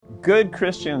Good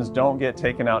Christians don't get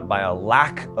taken out by a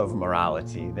lack of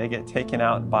morality. They get taken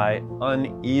out by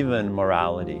uneven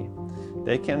morality.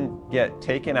 They can get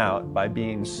taken out by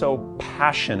being so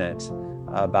passionate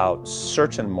about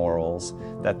certain morals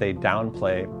that they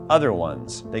downplay other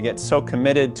ones. They get so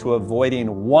committed to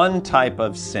avoiding one type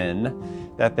of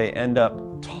sin that they end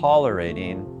up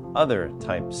tolerating other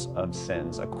types of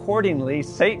sins. Accordingly,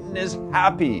 Satan is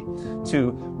happy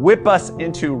to whip us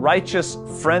into righteous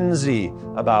frenzy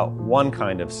about one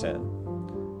kind of sin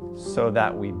so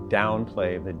that we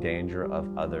downplay the danger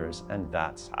of others, and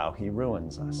that's how he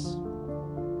ruins us.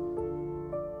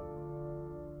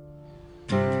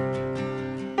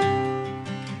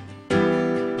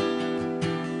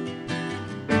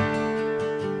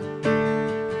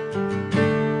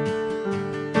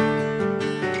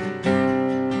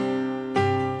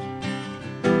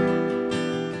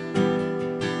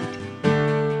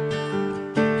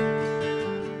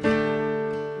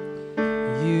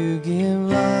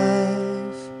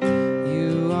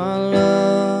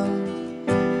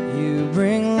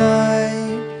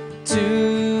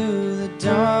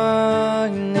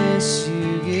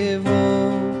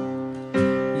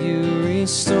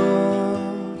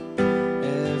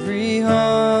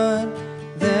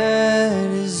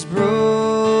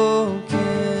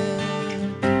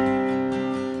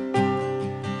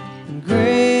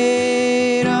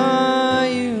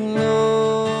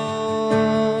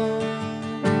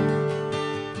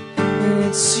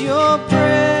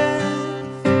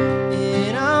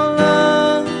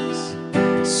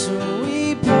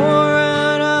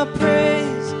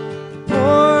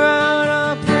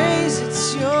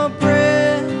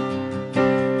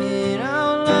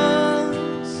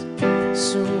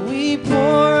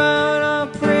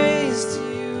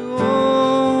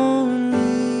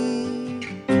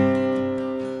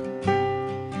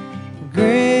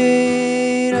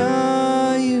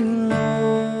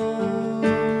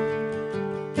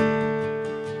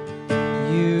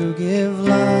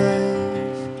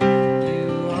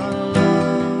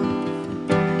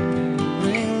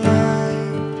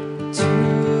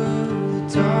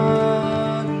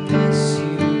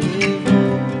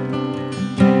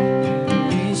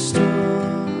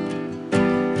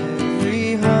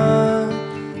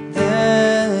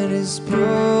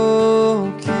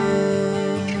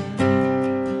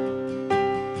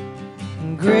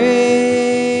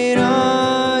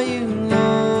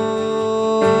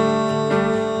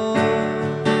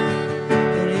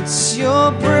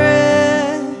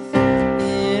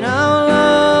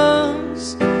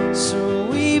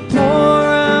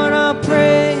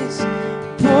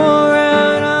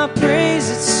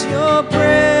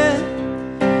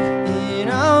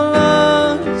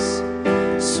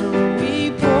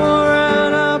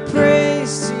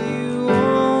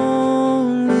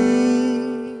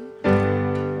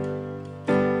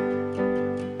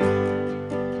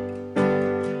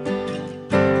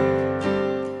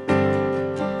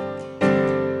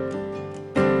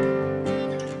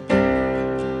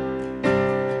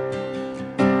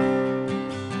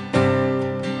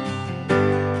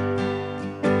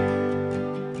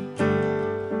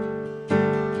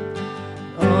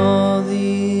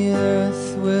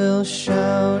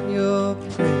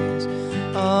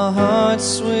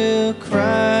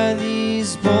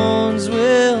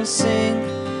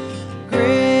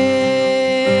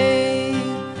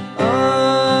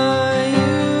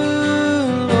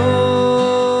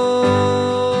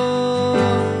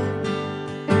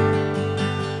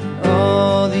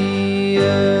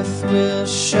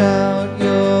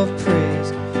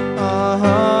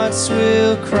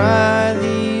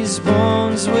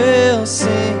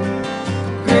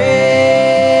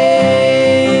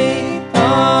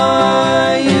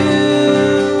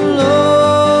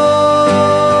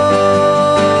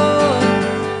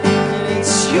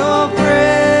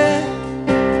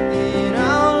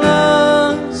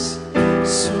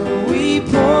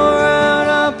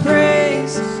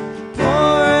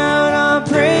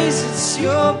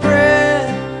 Your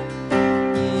breath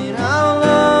in our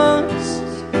lungs,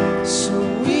 so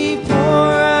we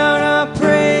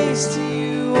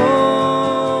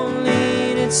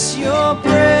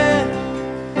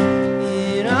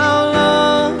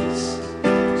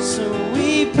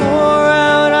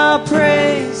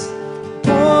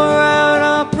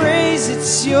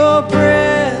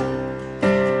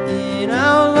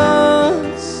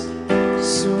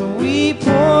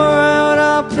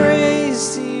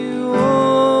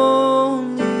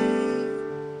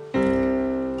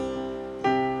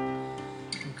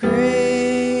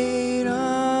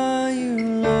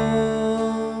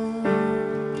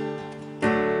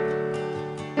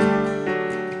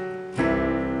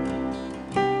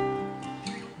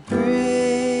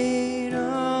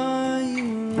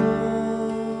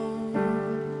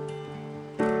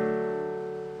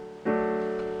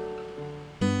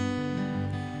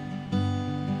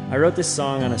wrote this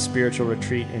song on a spiritual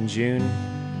retreat in June.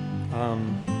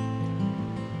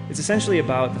 It's essentially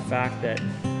about the fact that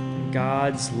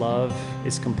God's love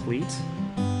is complete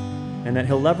and that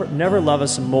He'll never love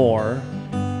us more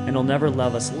and He'll never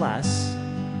love us less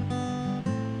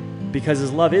because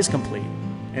His love is complete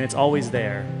and it's always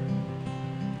there,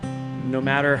 no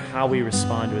matter how we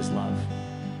respond to His love.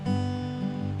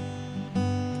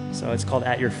 So it's called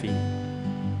At Your Feet.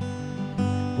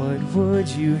 What would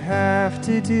you have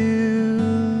to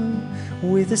do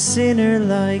with a sinner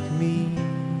like me?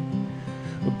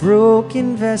 A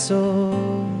broken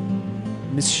vessel,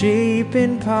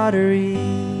 misshapen pottery.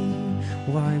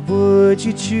 Why would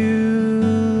you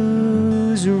choose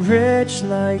a wretch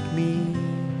like me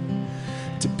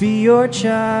to be your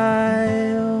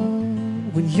child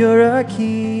when you're a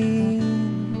king?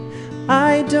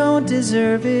 I don't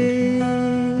deserve it,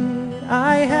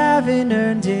 I haven't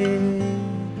earned it,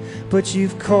 but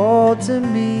you've called to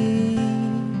me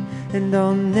and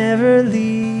I'll never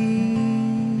leave.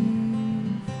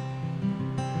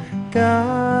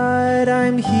 God,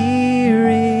 I'm here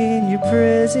in your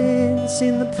presence,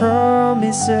 in the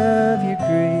promise of your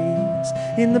grace,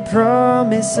 in the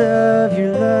promise of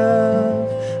your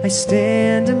love. I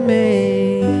stand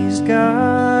amazed.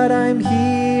 God, I'm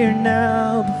here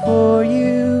now before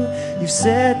you. You've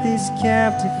set this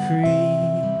captive free,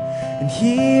 and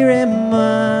here am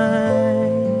I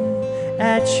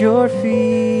at your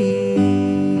feet.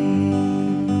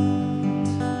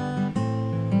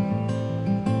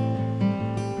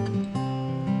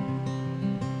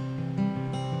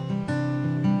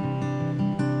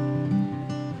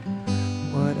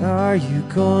 What are you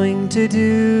going to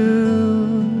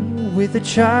do with a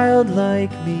child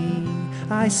like me?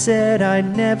 I said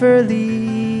I'd never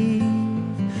leave.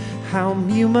 How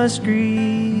you must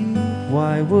grieve.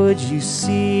 Why would you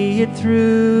see it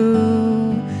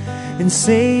through and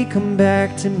say, come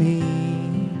back to me,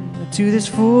 to this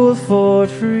fool for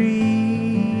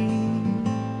free?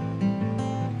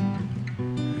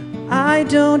 I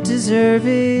don't deserve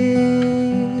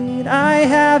it, I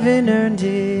haven't earned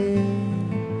it,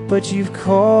 but you've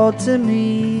called to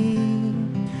me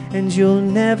and you'll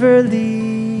never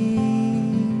leave.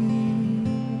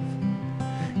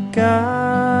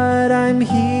 God, I'm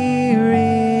here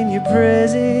in your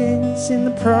presence, in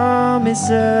the promise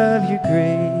of your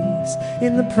grace,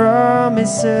 in the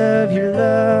promise of your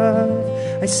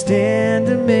love. I stand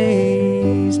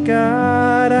amazed.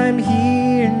 God, I'm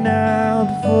here now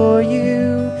before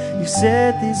you. You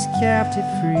set this captive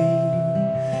free,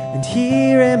 and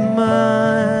here am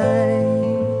I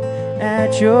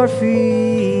at your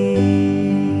feet.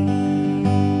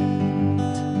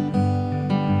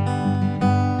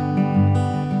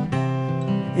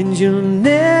 And you'll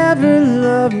never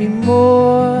love me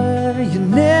more, you'll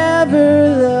never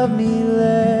love me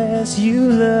less.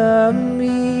 You love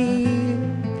me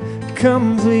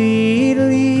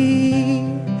completely.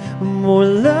 More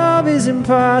love is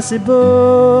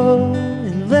impossible,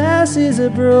 and less is a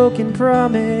broken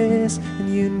promise,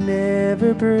 and you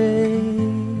never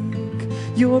break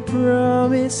your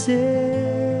promises.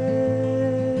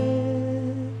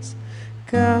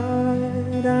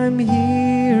 God, I'm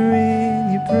here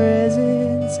in your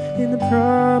presence, in the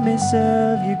promise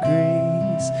of your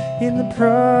grace, in the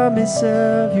promise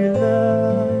of your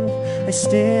love. I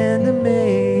stand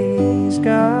amazed.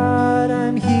 God,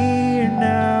 I'm here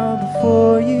now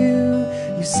before you.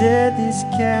 You set this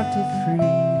captive free,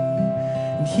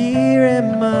 and here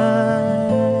am I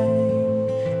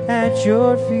at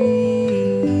your feet.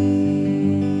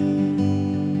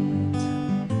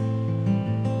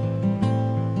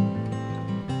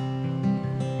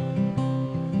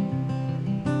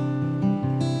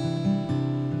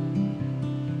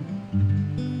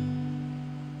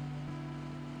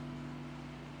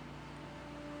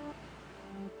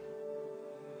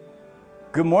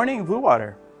 Good morning, Blue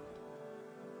Water.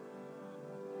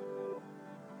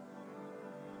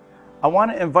 I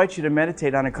want to invite you to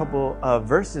meditate on a couple of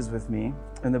verses with me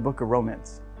in the book of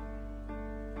Romans.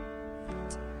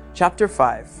 Chapter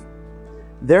 5.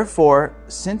 Therefore,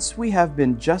 since we have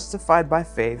been justified by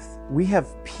faith, we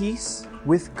have peace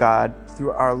with God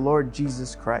through our Lord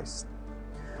Jesus Christ.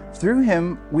 Through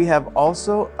him we have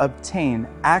also obtained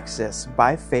access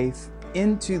by faith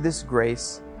into this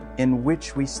grace in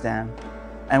which we stand,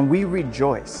 and we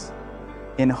rejoice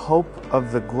in hope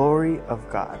of the glory of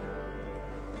God.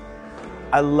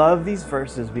 I love these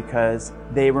verses because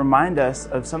they remind us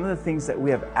of some of the things that we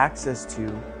have access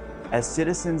to as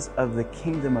citizens of the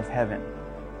kingdom of heaven.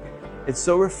 It's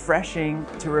so refreshing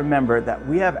to remember that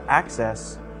we have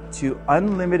access to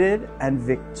unlimited and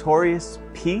victorious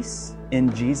peace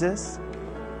in Jesus,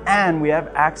 and we have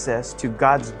access to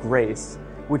God's grace,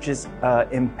 which is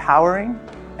empowering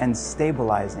and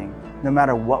stabilizing no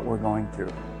matter what we're going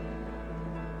through.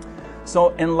 So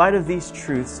in light of these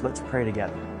truths, let's pray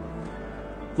together.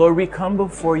 Lord, we come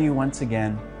before you once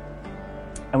again,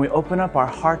 and we open up our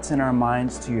hearts and our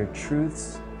minds to your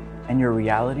truths and your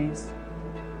realities.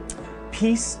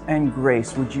 Peace and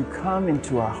grace, would you come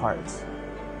into our hearts,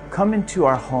 come into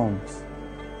our homes,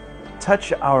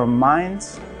 touch our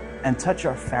minds and touch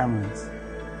our families.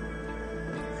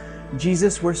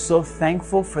 Jesus, we're so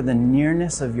thankful for the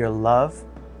nearness of your love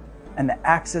and the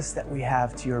access that we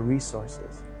have to your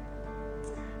resources.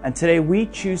 And today we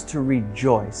choose to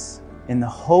rejoice in the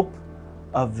hope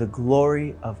of the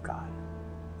glory of God.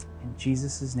 In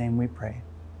Jesus' name we pray.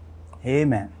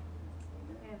 Amen.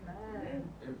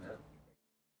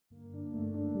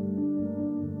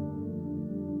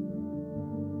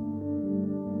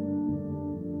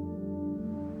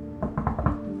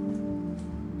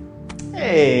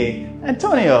 Hey,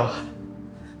 Antonio.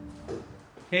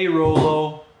 Hey,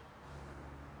 Rolo.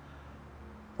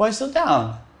 Why so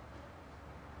down?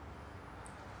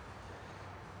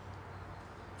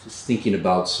 Just thinking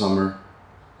about summer.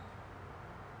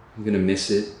 I'm gonna miss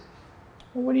it.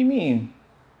 Well, what do you mean?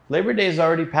 Labor Day's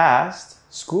already passed.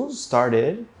 School's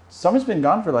started. Summer's been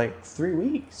gone for like 3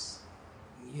 weeks.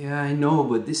 Yeah, I know,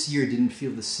 but this year didn't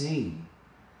feel the same.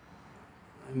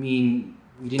 I mean,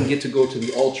 we didn't get to go to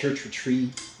the all-church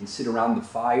retreat and sit around the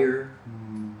fire.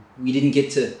 We didn't get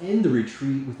to end the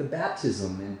retreat with a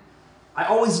baptism. And I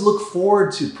always look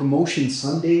forward to Promotion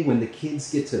Sunday when the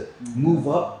kids get to move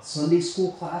up Sunday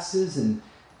school classes. And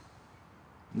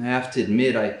I have to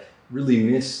admit, I really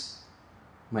miss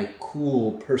my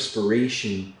cool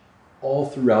perspiration all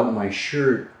throughout my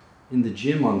shirt in the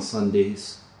gym on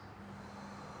Sundays.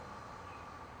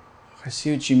 I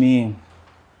see what you mean.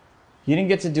 You didn't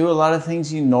get to do a lot of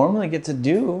things you normally get to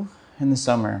do in the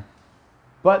summer.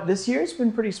 But this year's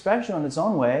been pretty special in its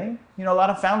own way. You know, a lot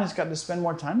of families got to spend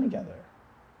more time together.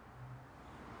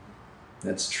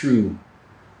 That's true.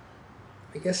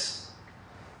 I guess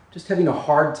just having a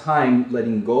hard time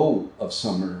letting go of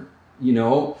summer. You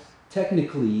know,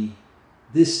 technically,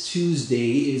 this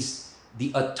Tuesday is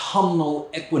the autumnal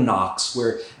equinox,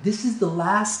 where this is the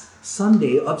last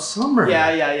Sunday of summer.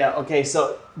 Yeah. Okay,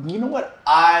 so you know what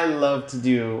I love to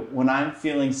do when I'm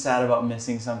feeling sad about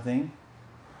missing something?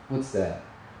 What's that?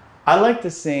 I like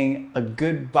to sing a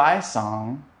goodbye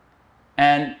song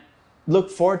and look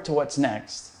forward to what's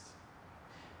next.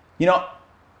 You know,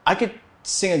 I could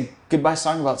sing a goodbye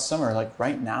song about summer like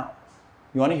right now.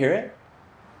 You want to hear it?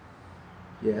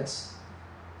 Yes.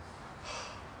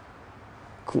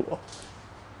 Cool.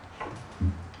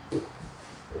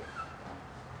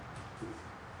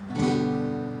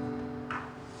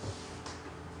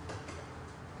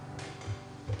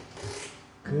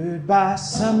 Goodbye,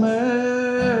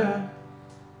 summer.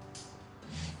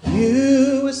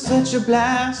 You were such a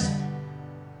blast.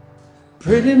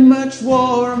 Pretty much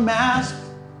wore a mask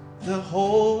the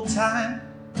whole time.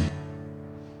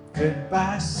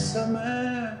 Goodbye,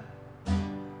 summer.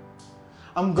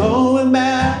 I'm going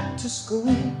back to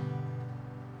school.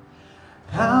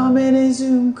 How many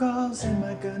Zoom calls am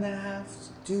I gonna have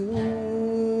to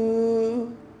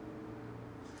do?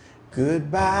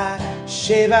 Goodbye,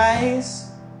 shave ice.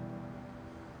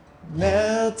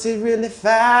 Melted really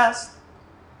fast.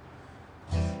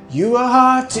 You were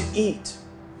hard to eat,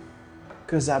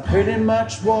 'cause I pretty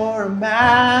much wore a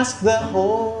mask the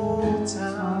whole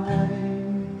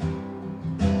time.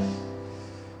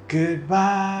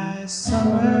 Goodbye,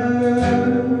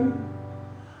 summer.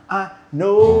 I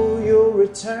know you'll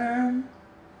return,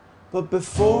 but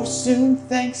before soon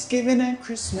Thanksgiving and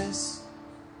Christmas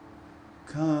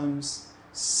comes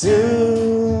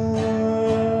soon.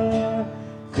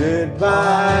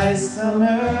 Goodbye, summer.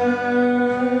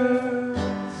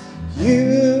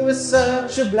 You were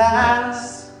such a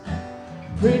blast.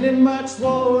 Pretty much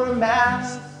wore a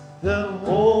mask the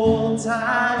whole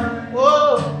time.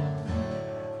 Whoa.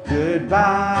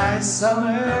 Goodbye,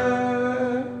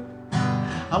 summer.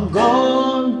 I'm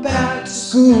going back to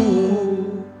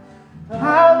school.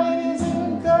 How many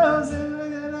Zoom calls am I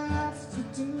gonna have to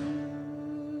do?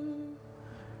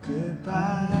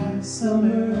 Goodbye,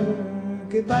 summer.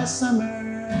 Goodbye, summer.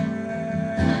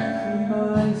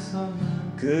 Goodbye, summer.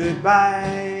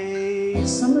 Goodbye,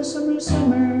 summer, summer,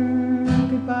 summer.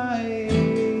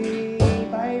 Goodbye,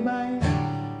 bye, bye.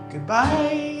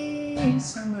 Goodbye,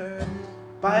 summer.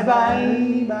 Bye,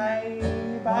 bye, bye,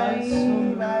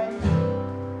 bye, bye.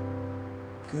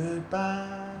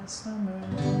 Goodbye, summer.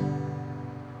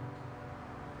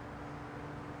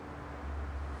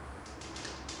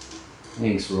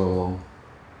 Thanks, Rolo.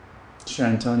 Mr.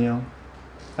 Antonio,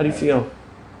 how do you feel?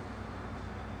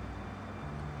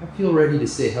 I feel ready to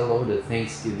say hello to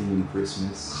Thanksgiving and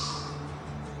Christmas.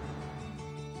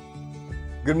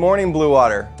 Good morning, Blue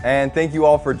Water, and thank you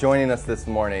all for joining us this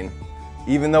morning.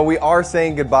 Even though we are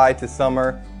saying goodbye to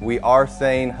summer, we are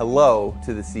saying hello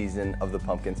to the season of the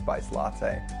pumpkin spice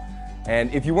latte.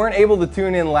 And if you weren't able to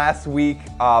tune in last week,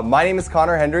 my name is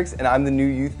Connor Hendricks, and I'm the new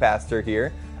youth pastor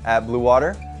here at Blue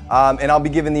Water. And I'll be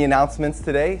giving the announcements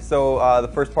today. So the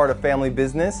first part of family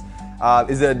business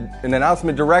is an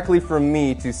announcement directly from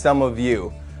me to some of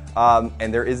you,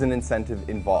 and there is an incentive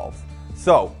involved.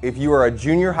 So if you are a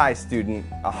junior high student,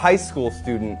 a high school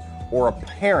student, or a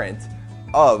parent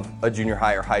of a junior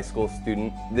high or high school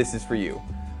student, this is for you.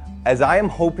 As I am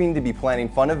hoping to be planning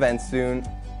fun events soon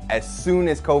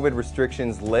as COVID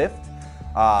restrictions lift,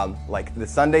 like the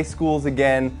Sunday schools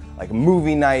again, like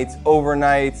movie nights,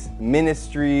 overnights,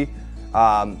 ministry,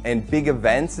 and big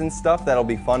events and stuff that'll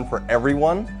be fun for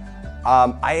everyone.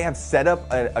 I have set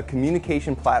up a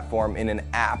communication platform in an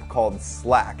app called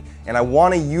Slack, and I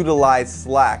want to utilize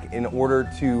Slack in order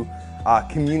to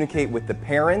communicate with the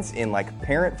parents in like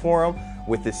parent forum,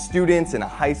 with the students in a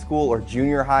high school or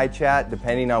junior high chat,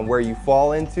 depending on where you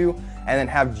fall into, and then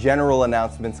have general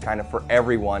announcements kind of for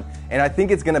everyone. And I think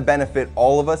it's going to benefit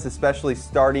all of us, especially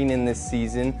starting in this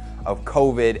season of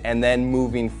COVID and then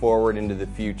moving forward into the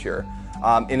future.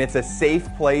 And it's a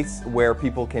safe place where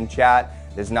people can chat.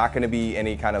 There's not going to be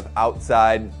any kind of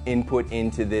outside input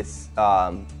into this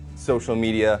social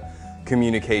media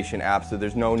communication app, so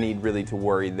there's no need really to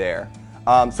worry there.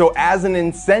 So as an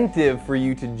incentive for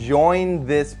you to join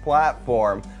this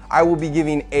platform, I will be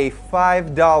giving a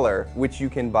 $5, which you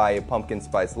can buy a pumpkin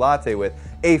spice latte with,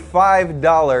 a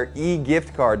 $5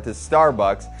 e-gift card to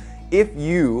Starbucks if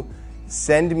you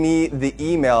send me the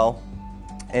email,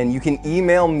 and you can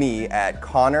email me at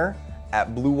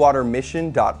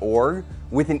connor@bluewatermission.org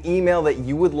with an email that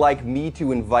you would like me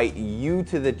to invite you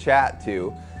to the chat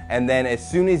to. And then as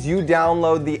soon as you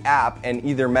download the app and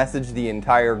either message the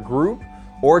entire group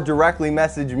or directly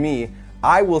message me,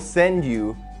 I will send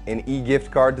you an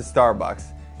e-gift card to Starbucks.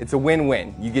 It's a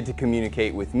win-win. You get to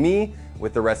communicate with me,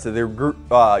 with the rest of the group,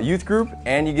 youth group,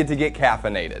 and you get to get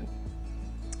caffeinated.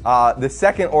 The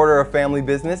second order of family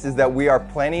business is that we are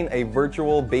planning a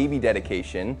virtual baby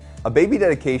dedication. A baby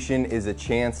dedication is a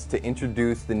chance to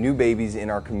introduce the new babies in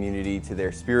our community to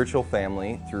their spiritual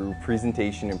family through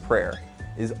presentation and prayer.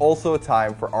 It is also a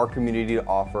time for our community to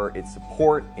offer its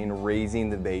support in raising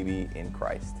the baby in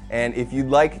Christ. And if you'd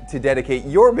like to dedicate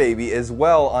your baby as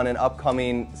well on an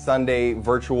upcoming Sunday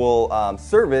virtual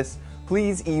service,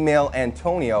 please email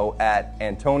Antonio at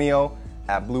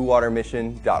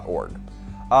antonio@bluewatermission.org.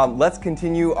 Let's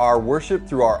continue our worship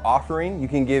through our offering. You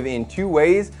can give in two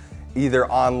ways, either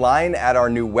online at our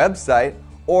new website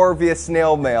or via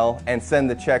snail mail and send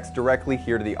the checks directly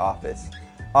here to the office.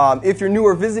 If you're new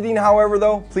or visiting, however,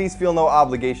 though, please feel no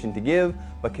obligation to give,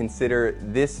 but consider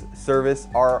this service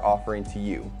our offering to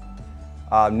you.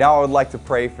 Now I would like to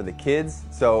pray for the kids.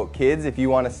 So kids, if you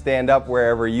want to stand up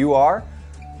wherever you are,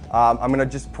 I'm going to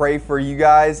just pray for you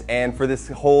guys and for this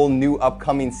whole new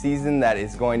upcoming season that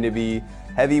is going to be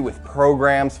heavy with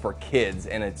programs for kids,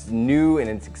 and it's new and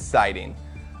it's exciting.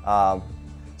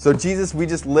 So Jesus, we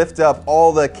just lift up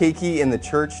all the keiki in the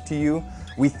church to you.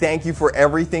 We thank you for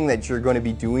everything that you're going to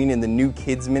be doing in the new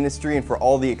kids ministry and for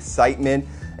all the excitement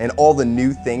and all the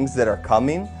new things that are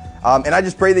coming. And I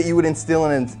just pray that you would instill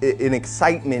an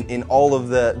excitement in all of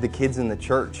the kids in the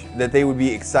church, that they would be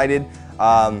excited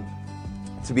to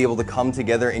be able to come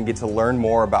together and get to learn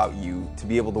more about you, to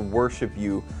be able to worship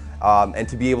you, and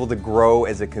to be able to grow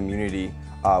as a community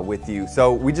with you.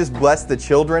 So we just bless the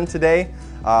children today,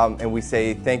 and we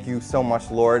say thank you so much,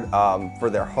 Lord, for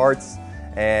their hearts.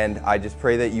 And I just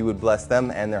pray that you would bless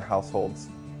them and their households.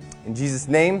 In Jesus'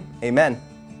 name, amen.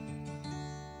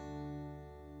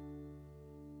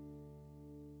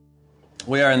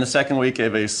 We are in the second week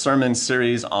of a sermon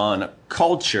series on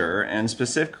culture, and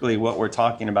specifically what we're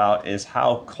talking about is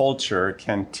how culture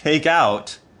can take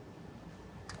out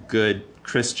good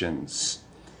Christians.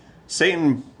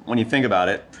 Satan, when you think about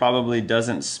it, probably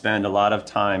doesn't spend a lot of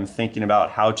time thinking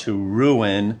about how to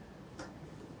ruin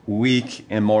weak,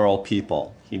 immoral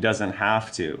people. He doesn't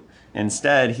have to.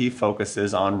 Instead, he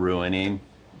focuses on ruining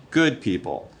good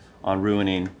people, on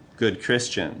ruining good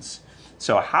Christians.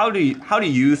 So how do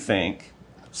you think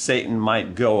Satan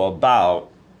might go about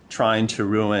trying to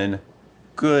ruin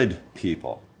good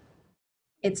people?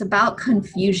 It's about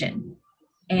confusion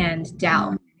and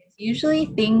doubt. It's usually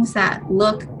things that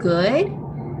look good,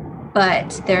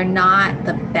 but they're not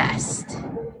the best.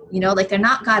 like they're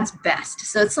not God's best.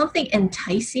 So it's something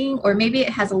enticing, or maybe it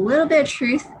has a little bit of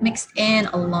truth mixed in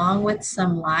along with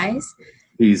some lies.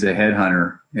 He's a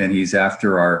headhunter, and he's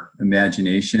after our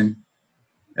imagination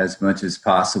as much as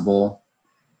possible.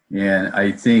 And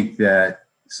I think that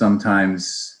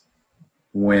sometimes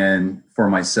for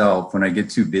myself, when I get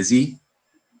too busy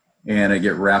and I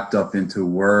get wrapped up into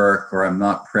work, or I'm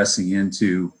not pressing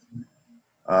into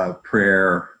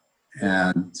prayer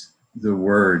and the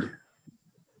word,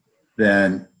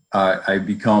 then I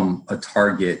become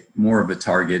more of a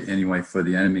target anyway for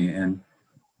the enemy. And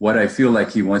what I feel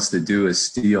like he wants to do is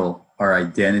steal our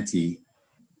identity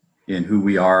in who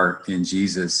we are in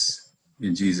Jesus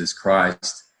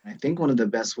Christ. I think one of the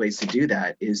best ways to do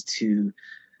that is to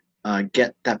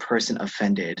get that person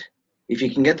offended. If you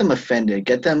can get them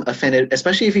offended,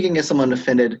 especially if you can get someone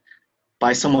offended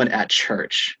by someone at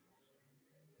church,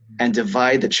 and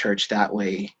divide the church that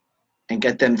way, and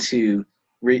get them to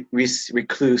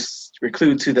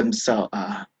reclude to themselves,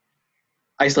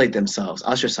 isolate themselves,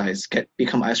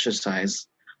 become ostracized.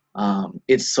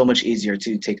 It's so much easier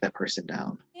to take that person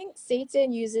down. I think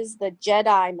Satan uses the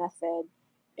Jedi method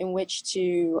in which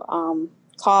to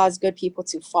cause good people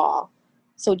to fall.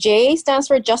 So J stands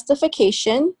for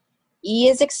justification, E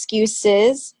is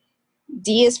excuses,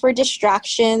 D is for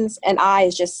distractions, and I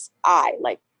is just I,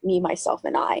 like me, myself,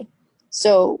 and I.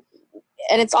 So,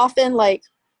 and it's often like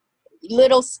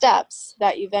little steps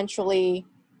that eventually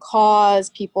cause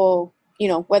people,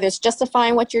 whether it's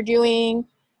justifying what you're doing,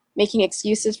 making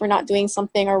excuses for not doing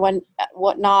something or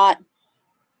whatnot,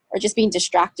 or just being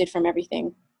distracted from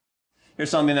everything. Here's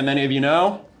something that many of you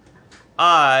know.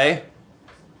 I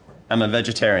am a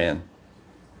vegetarian.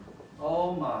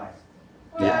 Oh my.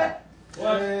 Yeah.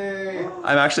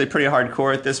 I'm actually pretty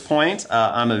hardcore at this point.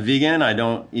 I'm a vegan. I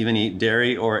don't even eat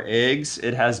dairy or eggs.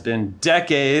 It has been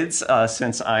decades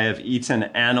since I have eaten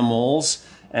animals,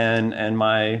 and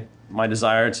my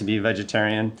desire to be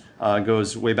vegetarian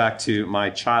goes way back to my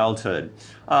childhood.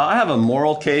 I have a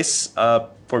moral case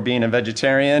for being a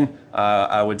vegetarian.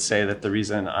 I would say that the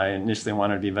reason I initially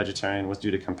wanted to be vegetarian was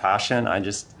due to compassion.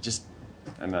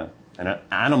 I'm an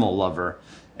animal lover,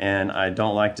 and I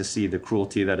don't like to see the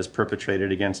cruelty that is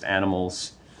perpetrated against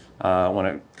animals when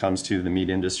it comes to the meat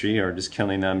industry or just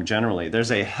killing them generally.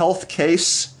 There's a health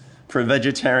case for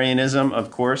vegetarianism,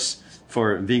 of course,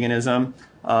 for veganism.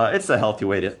 It's the healthy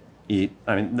way to eat.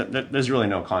 I mean, there's really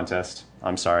no contest.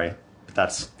 I'm sorry, but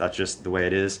that's just the way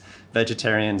it is.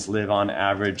 Vegetarians live on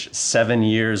average 7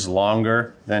 years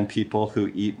longer than people who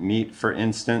eat meat, for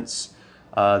instance.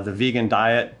 The vegan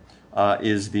diet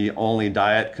is the only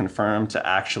diet confirmed to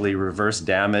actually reverse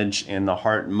damage in the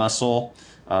heart muscle.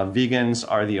 Vegans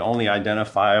are the only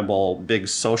identifiable big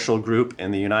social group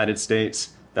in the United States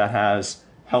that has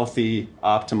healthy,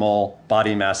 optimal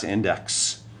body mass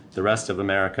index. The rest of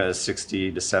America is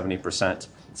 60 to 70%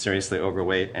 seriously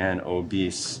overweight and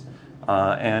obese.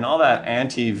 And all that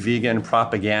anti-vegan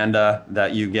propaganda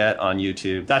that you get on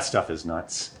YouTube, that stuff is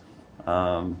nuts.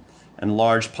 And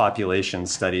large population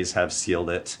studies have sealed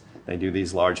it. They do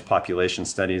these large population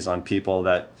studies on people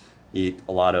that eat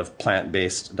a lot of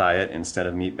plant-based diet instead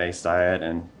of meat-based diet,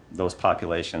 and those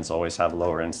populations always have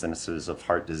lower incidences of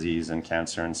heart disease and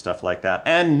cancer and stuff like that.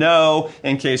 And no,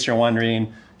 in case you're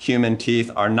wondering, human teeth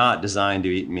are not designed to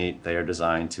eat meat. They are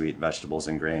designed to eat vegetables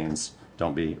and grains.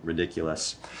 Don't be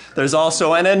ridiculous. There's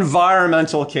also an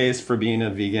environmental case for being a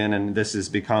vegan, and this has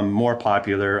become more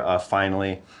popular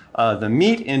finally. The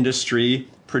meat industry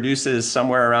produces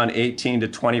somewhere around 18 to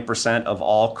 20% of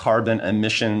all carbon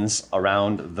emissions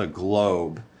around the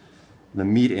globe. The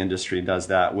meat industry does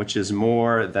that, which is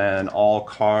more than all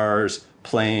cars,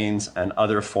 planes, and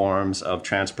other forms of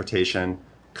transportation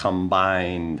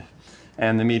combined.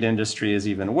 And the meat industry is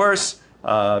even worse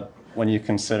when you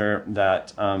consider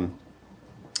that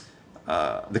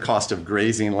the cost of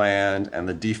grazing land and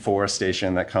the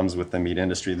deforestation that comes with the meat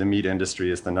industry. The meat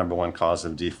industry is the #1 cause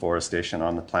of deforestation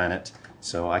on the planet.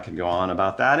 So I could go on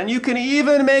about that. And you can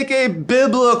even make a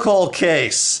biblical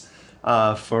case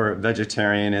for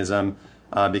vegetarianism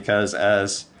because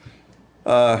as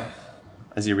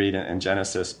you read in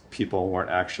Genesis, people weren't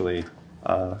actually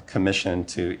commissioned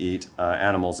to eat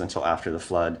animals until after the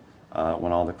flood,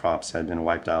 when all the crops had been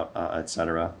wiped out,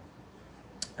 etc.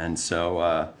 And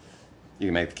so you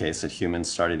can make the case that humans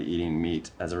started eating meat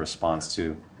as a response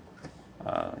to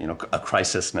a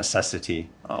crisis necessity,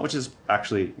 which is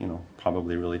actually,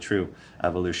 probably really true.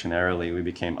 Evolutionarily, we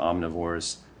became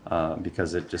omnivores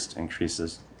because it just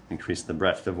increased the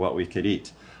breadth of what we could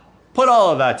eat. Put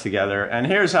all of that together, and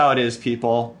here's how it is,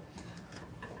 people.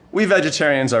 We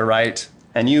vegetarians are right,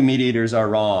 and you meat eaters are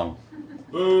wrong.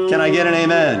 Can I get an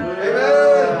amen?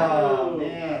 Amen.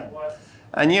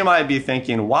 And you might be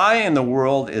thinking, why in the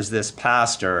world is this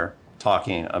pastor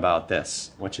talking about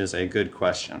this? Which is a good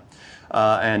question.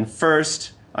 And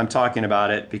first, I'm talking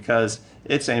about it because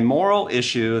it's a moral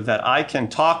issue that I can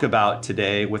talk about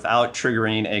today without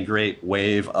triggering a great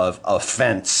wave of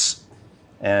offense.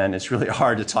 And it's really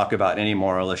hard to talk about any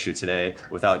moral issue today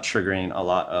without triggering a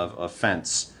lot of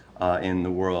offense in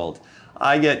the world.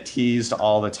 I get teased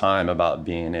all the time about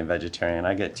being a vegetarian.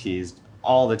 I get teased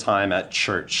all the time at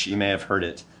church. You may have heard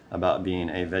it about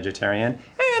being a vegetarian.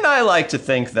 And I like to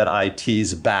think that I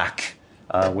tease back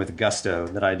with gusto,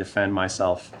 that I defend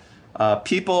myself.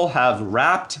 People have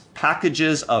wrapped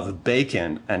packages of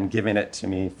bacon and given it to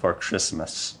me for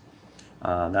Christmas.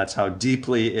 That's how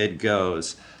deeply it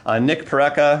goes. Nick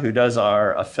Pareca, who does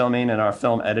our filming and our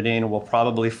film editing, will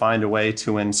probably find a way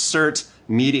to insert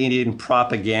meat-eating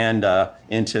propaganda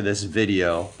into this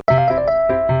video.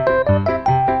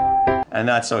 And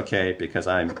that's okay, because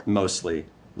I mostly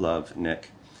love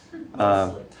Nick.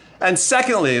 And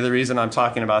secondly, the reason I'm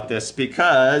talking about this,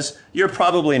 because you're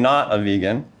probably not a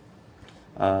vegan,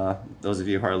 those of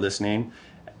you who are listening,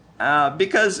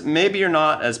 because maybe you're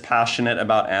not as passionate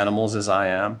about animals as I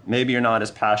am. Maybe you're not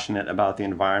as passionate about the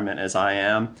environment as I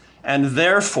am. And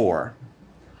therefore,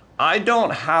 I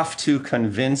don't have to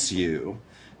convince you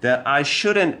that I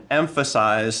shouldn't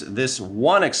emphasize this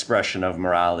one expression of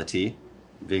morality,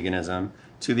 veganism,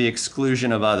 to the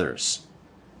exclusion of others.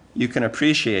 You can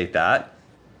appreciate that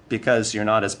because you're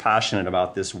not as passionate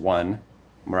about this one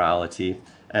morality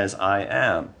as I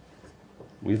am.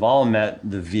 We've all met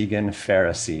the vegan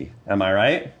Pharisee. Am I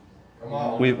right? Come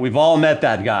on. We've all met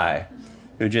that guy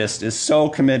who just is so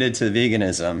committed to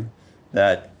veganism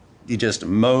that he just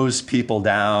mows people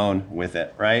down with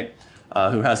it, right?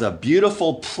 Who has a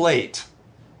beautiful plate,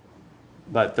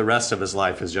 but the rest of his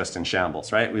life is just in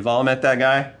shambles, right? We've all met that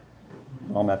guy.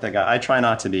 We've all met that guy. I try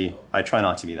not to be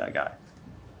that guy.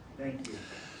 Thank you.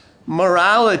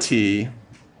 Morality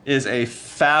is a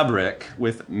fabric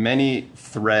with many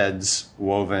threads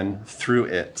woven through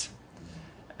it.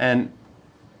 And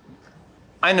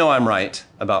I know I'm right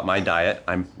about my diet.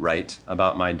 I'm right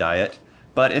about my diet.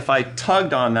 But if I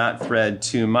tugged on that thread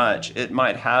too much, it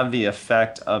might have the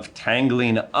effect of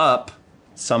tangling up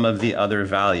some of the other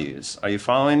values. Are you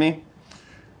following me?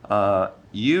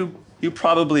 You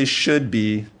probably should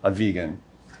be a vegan.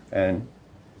 And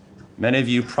many of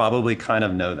you probably kind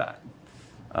of know that.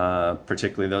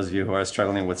 Particularly those of you who are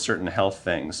struggling with certain health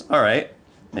things. All right,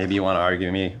 maybe you want to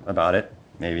argue me about it,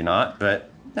 maybe not,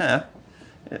 but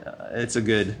it's a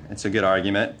good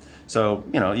argument. So,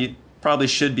 you probably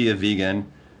should be a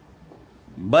vegan,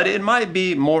 but it might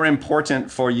be more important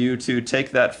for you to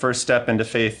take that first step into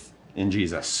faith in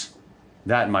Jesus.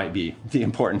 That might be the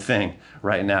important thing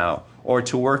right now. Or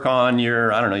to work on your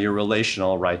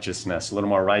relational righteousness, a little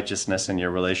more righteousness in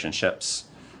your relationships.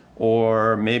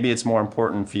 Or maybe it's more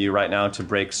important for you right now to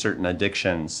break certain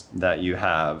addictions that you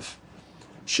have.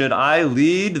 Should I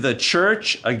lead the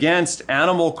church against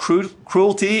animal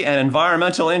cruelty and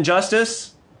environmental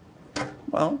injustice?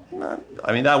 Well,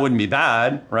 that wouldn't be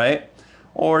bad, right?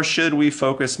 Or should we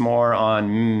focus more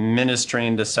on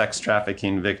ministering to sex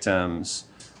trafficking victims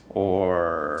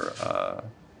or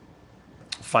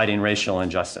fighting racial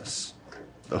injustice?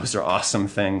 Those are awesome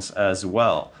things as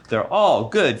well. They're all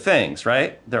good things,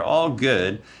 right? They're all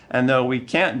good. And though we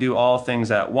can't do all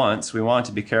things at once, we want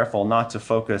to be careful not to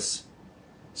focus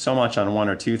so much on one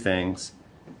or two things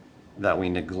that we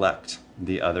neglect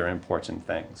the other important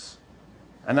things.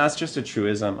 And that's just a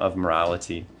truism of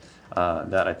morality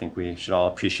that I think we should all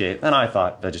appreciate. And I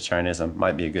thought vegetarianism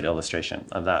might be a good illustration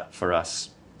of that for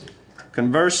us.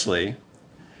 Conversely,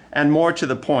 and more to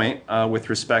the point with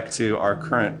respect to our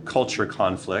current culture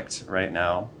conflict right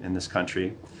now in this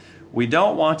country, we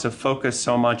don't want to focus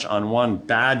so much on one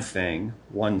bad thing,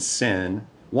 one sin,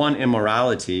 one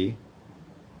immorality,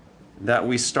 that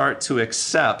we start to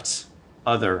accept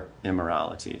other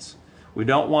immoralities. We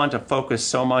don't want to focus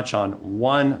so much on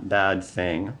one bad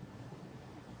thing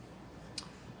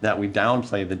that we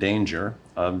downplay the danger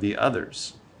of the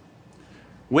others.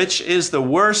 Which is the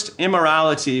worst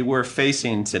immorality we're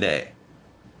facing today?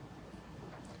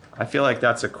 I feel like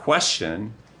that's a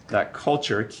question that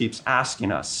culture keeps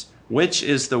asking us. Which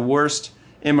is the worst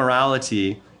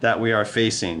immorality that we are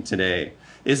facing today?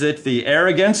 Is it the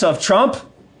arrogance of Trump?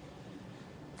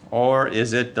 Or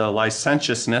is it the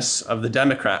licentiousness of the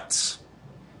Democrats?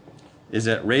 Is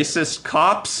it racist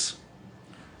cops?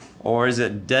 Or is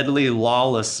it deadly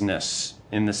lawlessness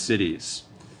in the cities?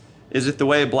 Is it the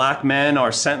way black men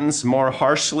are sentenced more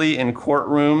harshly in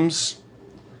courtrooms,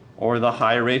 or the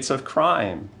high rates of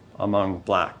crime among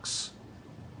blacks?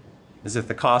 Is it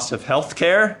the cost of health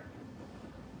care?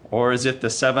 Or is it the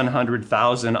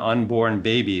 700,000 unborn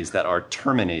babies that are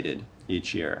terminated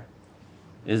each year?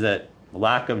 Is it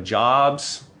lack of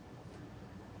jobs?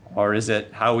 Or is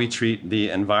it how we treat the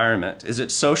environment? Is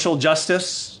it social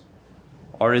justice?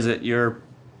 Or is it your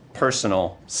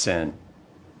personal sin?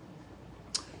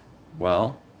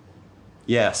 Well,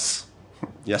 yes.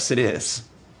 Yes, it is.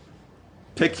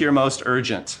 Pick your most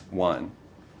urgent one,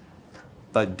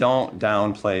 but don't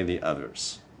downplay the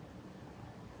others,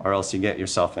 or else you get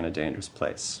yourself in a dangerous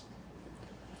place.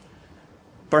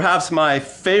 Perhaps my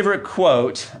favorite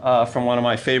quote from one of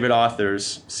my favorite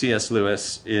authors, C.S.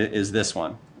 Lewis, is this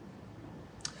one.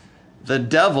 The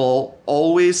devil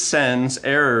always sends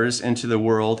errors into the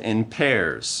world in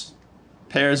pairs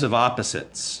of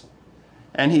opposites.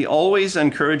 And he always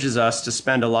encourages us to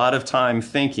spend a lot of time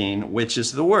thinking which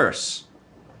is the worse.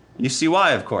 You see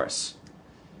why, of course.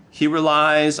 He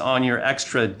relies on your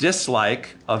extra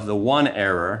dislike of the one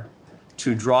error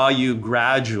to draw you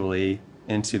gradually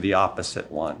into the opposite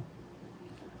one.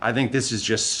 I think this is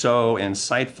just so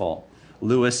insightful.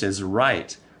 Lewis is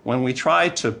right. When we try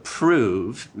to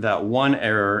prove that one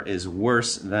error is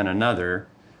worse than another,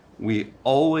 we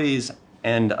always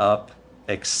end up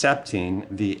accepting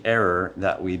the error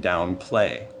that we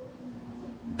downplay.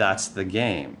 That's the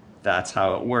game. That's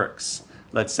how it works.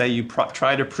 Let's say you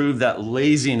try to prove that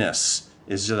laziness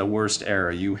is the worst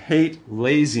error. You hate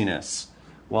laziness.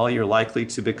 Well, you're likely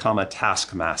to become a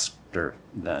taskmaster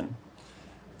then.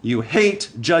 You hate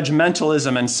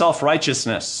judgmentalism and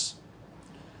self-righteousness.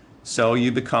 So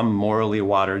you become morally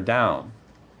watered down.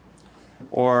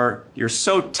 Or you're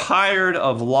so tired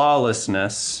of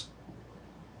lawlessness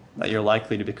that you're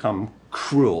likely to become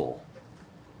cruel.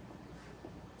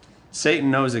 Satan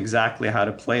knows exactly how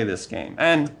to play this game,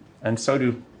 and so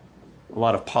do a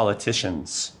lot of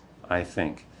politicians, I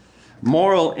think.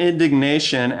 Moral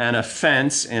indignation and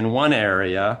offense in one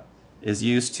area is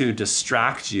used to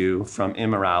distract you from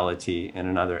immorality in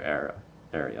another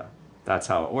area. That's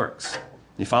how it works.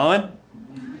 You following?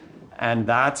 And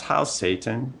that's how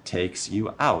Satan takes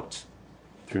you out,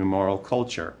 through moral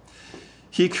culture.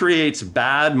 He creates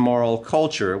bad moral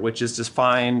culture, which is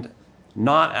defined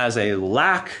not as a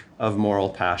lack of moral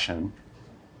passion,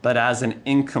 but as an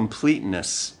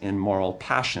incompleteness in moral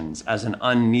passions, as an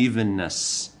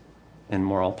unevenness in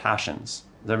moral passions.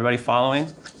 Is everybody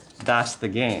following? That's the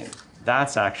game.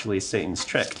 That's actually Satan's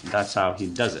trick. That's how he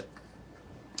does it.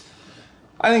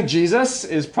 I think Jesus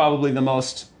is probably the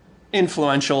most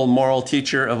influential moral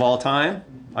teacher of all time.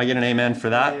 I get an amen for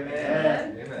that.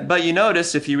 Amen. But you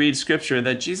notice if you read scripture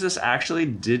that Jesus actually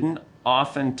didn't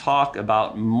often talk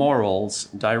about morals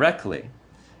directly.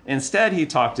 Instead, he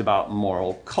talked about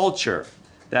moral culture.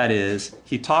 That is,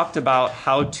 he talked about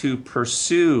how to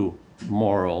pursue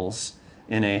morals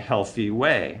in a healthy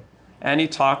way. And he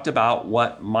talked about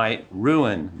what might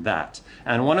ruin that.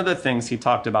 And one of the things he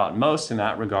talked about most in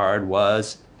that regard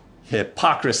was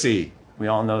hypocrisy. We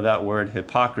all know that word,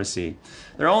 hypocrisy.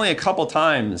 There are only a couple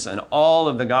times in all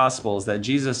of the Gospels that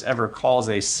Jesus ever calls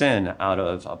a sin out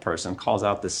of a person, calls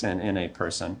out the sin in a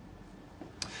person.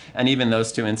 And even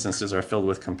those two instances are filled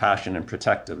with compassion and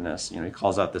protectiveness. He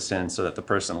calls out the sin so that the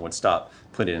person would stop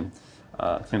putting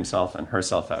himself and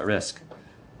herself at risk.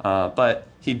 But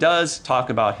he does talk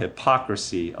about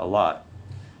hypocrisy a lot.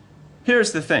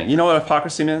 Here's the thing. You know what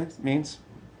hypocrisy means?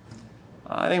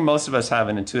 I think most of us have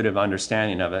an intuitive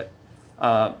understanding of it,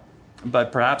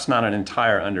 but perhaps not an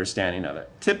entire understanding of it.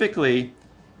 Typically,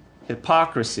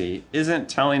 hypocrisy isn't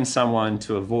telling someone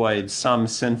to avoid some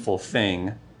sinful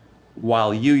thing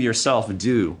while you yourself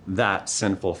do that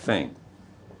sinful thing.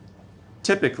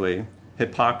 Typically,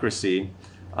 hypocrisy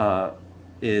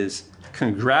is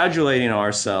congratulating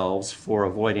ourselves for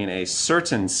avoiding a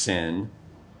certain sin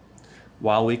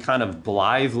while we kind of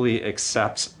blithely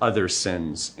accept other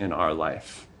sins in our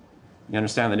life. You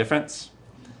understand the difference?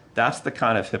 That's the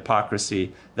kind of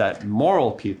hypocrisy that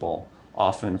moral people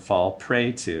often fall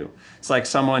prey to. It's like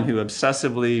someone who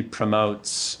obsessively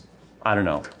promotes,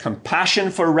 compassion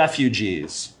for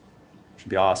refugees. Should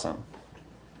be awesome.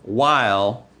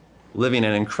 While living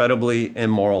an incredibly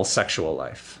immoral sexual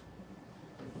life.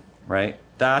 Right?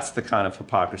 That's the kind of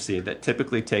hypocrisy that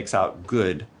typically takes out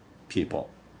good people,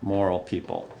 moral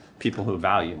people, people who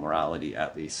value morality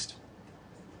at least.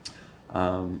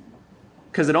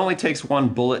 Because it only takes one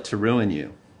bullet to ruin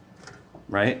you,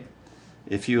 right?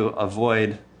 If you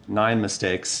avoid 9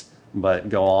 mistakes but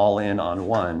go all in on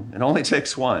one, it only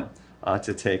takes one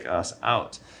to take us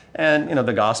out. And,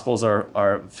 the Gospels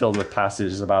are filled with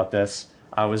passages about this.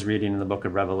 I was reading in the book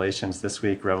of Revelations this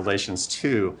week. Revelations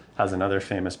 2 has another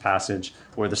famous passage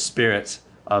where the Spirit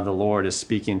of the Lord is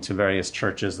speaking to various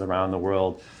churches around the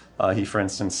world. He, for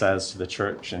instance, says to the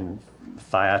church in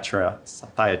Thyatira,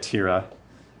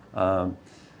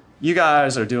 you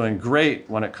guys are doing great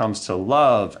when it comes to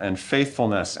love and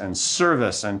faithfulness and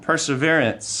service and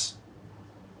perseverance,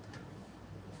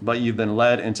 but you've been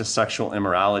led into sexual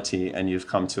immorality and you've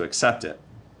come to accept it.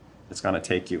 It's going to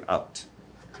take you out.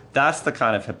 That's the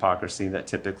kind of hypocrisy that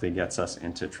typically gets us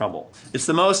into trouble. It's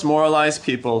the most moralized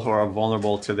people who are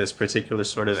vulnerable to this particular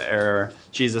sort of error.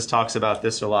 Jesus talks about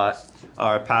this a lot.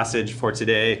 Our passage for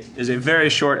today is a very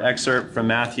short excerpt from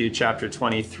Matthew chapter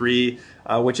 23,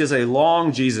 which is a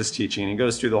long Jesus teaching. He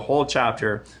goes through the whole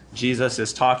chapter. Jesus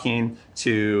is talking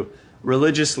to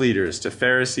religious leaders, to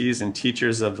Pharisees and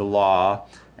teachers of the law,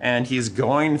 and he's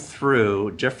going through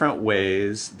different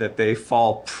ways that they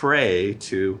fall prey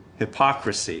to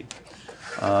hypocrisy.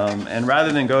 And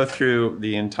rather than go through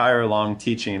the entire long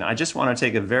teaching, I just want to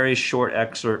take a very short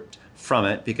excerpt from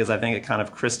it because I think it kind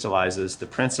of crystallizes the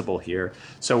principle here.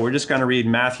 So we're just going to read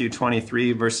Matthew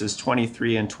 23, verses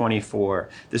 23 and 24.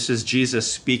 This is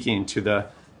Jesus speaking to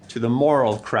the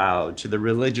moral crowd, to the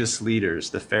religious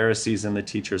leaders, the Pharisees and the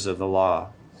teachers of the law.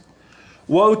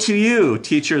 Woe to you,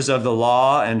 teachers of the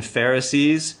law and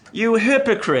Pharisees, you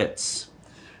hypocrites!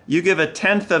 You give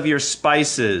 1/10 of your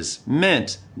spices,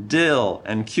 mint, dill,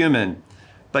 and cumin,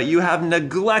 but you have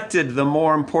neglected the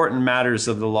more important matters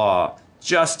of the law,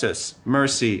 justice,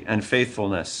 mercy, and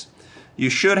faithfulness. You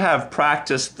should have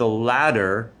practiced the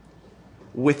latter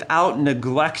without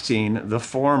neglecting the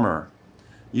former.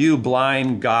 You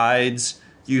blind guides,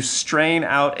 you strain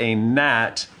out a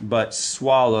gnat, but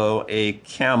swallow a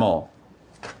camel.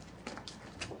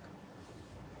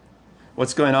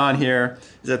 What's going on here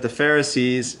is that the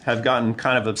Pharisees have gotten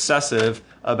kind of obsessive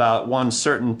about one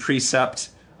certain precept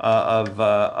of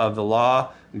the law.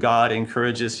 God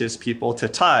encourages his people to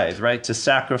tithe, right? To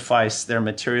sacrifice their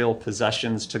material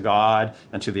possessions to God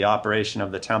and to the operation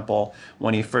of the temple.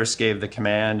 When he first gave the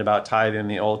command about tithing in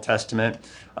the Old Testament,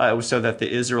 it was so that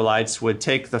the Israelites would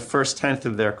take the first 1/10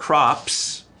 of their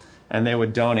crops and they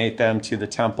would donate them to the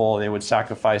temple. They would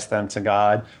sacrifice them to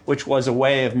God, which was a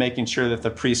way of making sure that the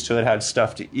priesthood had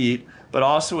stuff to eat, but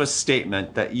also a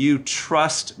statement that you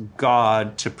trust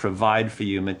God to provide for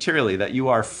you materially, that you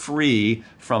are free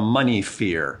from money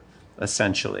fear,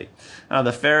 essentially. Now,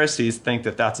 the Pharisees think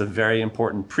that that's a very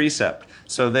important precept,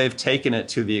 so they've taken it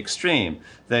to the extreme.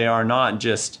 They are not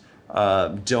just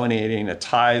donating a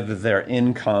tithe of their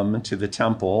income to the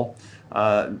temple.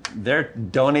 They're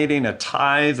donating a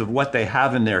tithe of what they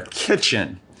have in their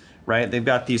kitchen, right? They've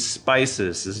got these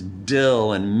spices, this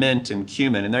dill and mint and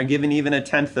cumin, and they're giving even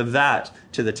 1/10 of that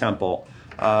to the temple.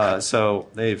 So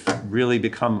they've really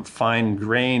become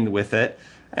fine-grained with it.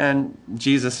 And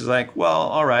Jesus is like, well,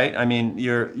 all right. I mean,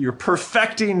 you're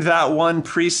perfecting that one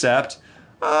precept,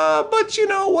 but you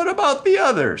know, what about the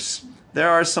others? There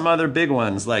are some other big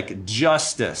ones like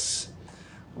justice,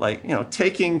 like, you know,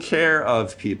 taking care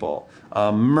of people.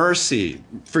 Mercy,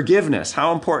 forgiveness.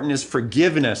 How important is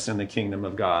forgiveness in the kingdom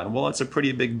of God? Well, it's a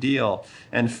pretty big deal.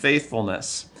 And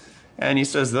faithfulness. And he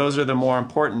says those are the more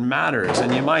important matters.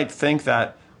 And you might think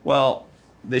that, well,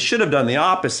 they should have done the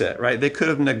opposite, right? They could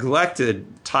have neglected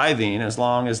tithing as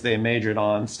long as they majored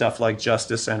on stuff like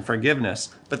justice and forgiveness.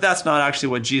 But that's not actually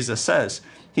what Jesus says.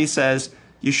 He says,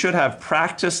 you should have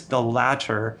practiced the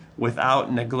latter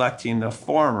without neglecting the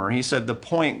former. He said the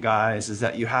point, guys, is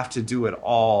that you have to do it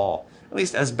all, at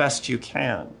least as best you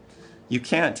can. You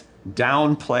can't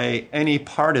downplay any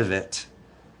part of it.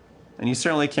 And you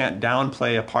certainly can't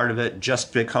downplay a part of it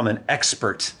just to become an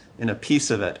expert in a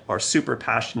piece of it or super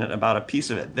passionate about a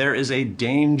piece of it. There is a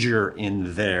danger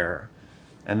in there.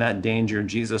 And that danger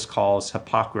Jesus calls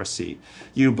hypocrisy.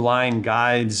 You blind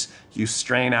guides, you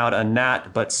strain out a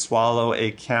gnat but swallow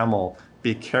a camel.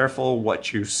 Be careful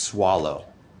what you swallow.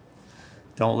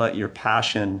 Don't let your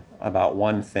passion about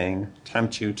one thing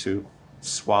tempt you to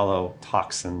swallow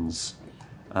toxins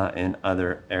in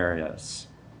other areas.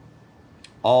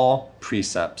 All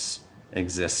precepts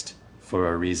exist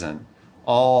for a reason.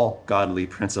 All godly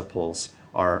principles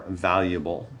are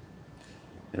valuable.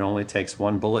 It only takes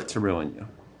one bullet to ruin you.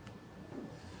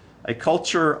 A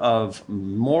culture of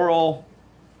moral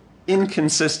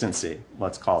inconsistency,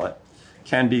 let's call it,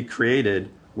 can be created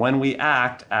when we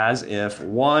act as if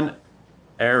one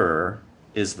error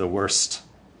is the worst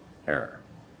error.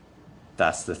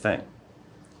 That's the thing.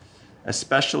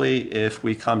 Especially if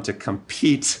we come to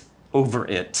compete over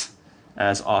it,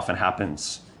 as often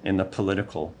happens in the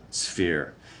political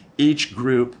sphere. Each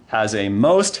group has a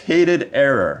most hated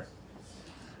error,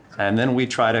 and then we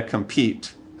try to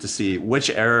compete to see which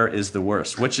error is the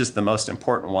worst, which is the most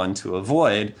important one to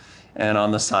avoid. And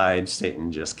on the side,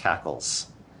 Satan just cackles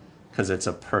because it's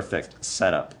a perfect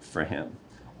setup for him.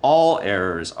 All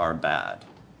errors are bad.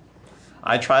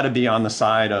 I try to be on the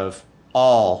side of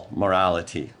all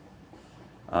morality.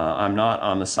 I'm not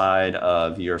on the side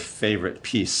of your favorite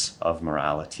piece of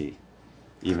morality,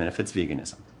 even if it's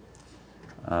veganism.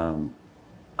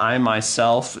 I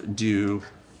myself do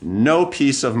no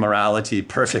piece of morality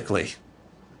perfectly,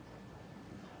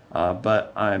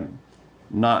 but I'm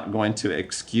not going to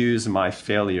excuse my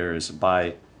failures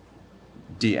by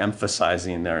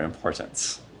de-emphasizing their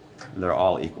importance. They're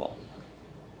all equal.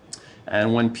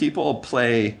 And when people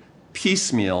play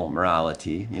piecemeal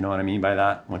morality, you know what I mean by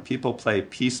that? When people play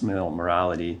piecemeal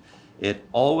morality, it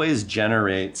always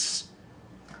generates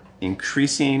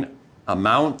increasing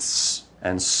amounts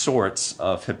and sorts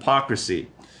of hypocrisy.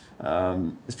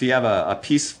 If you have a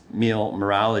piecemeal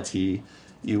morality,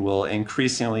 you will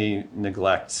increasingly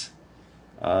neglect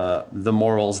the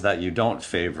morals that you don't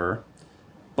favor,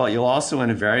 but you'll also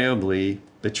invariably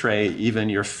betray even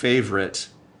your favorite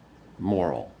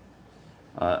moral.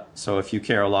 So if you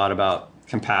care a lot about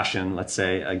compassion, let's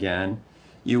say, again,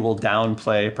 you will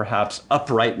downplay perhaps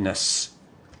uprightness.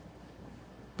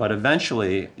 But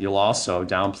eventually, you'll also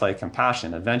downplay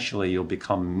compassion. Eventually, you'll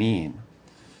become mean.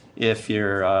 If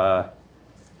you're,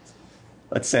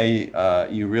 let's say,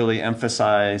 you really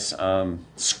emphasize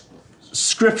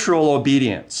scriptural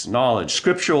obedience, knowledge,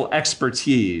 scriptural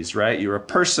expertise, right? You're a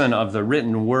person of the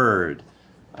written word.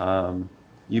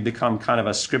 You become kind of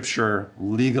a scripture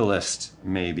legalist,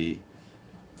 maybe.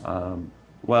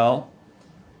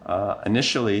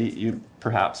 Initially, you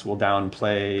perhaps will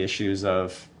downplay issues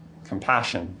of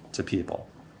compassion to people.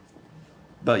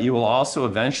 But you will also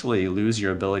eventually lose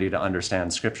your ability to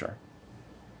understand Scripture.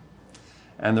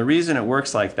 And the reason it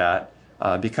works like that,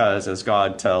 because as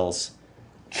God tells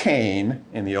Cain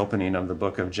in the opening of the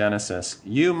book of Genesis,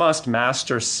 you must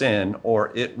master sin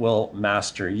or it will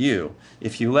master you.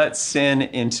 If you let sin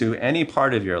into any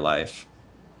part of your life,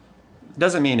 it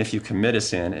doesn't mean if you commit a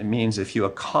sin, it means if you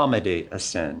accommodate a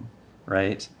sin,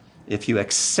 right? If you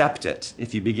accept it,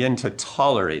 if you begin to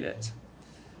tolerate it,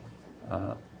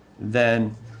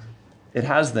 then it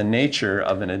has the nature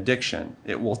of an addiction.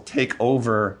 It will take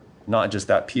over not just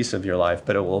that piece of your life,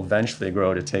 but it will eventually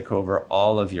grow to take over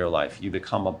all of your life. You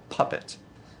become a puppet.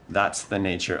 That's the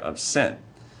nature of sin.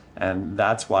 And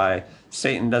that's why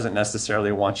Satan doesn't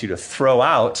necessarily want you to throw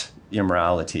out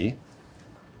immorality.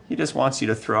 He just wants you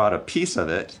to throw out a piece of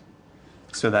it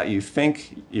so that you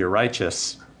think you're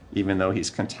righteous, even though he's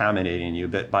contaminating you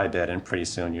bit by bit, and pretty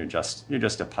soon you're just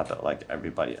a puppet like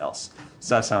everybody else. Does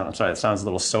that sound, I'm sorry, it sounds a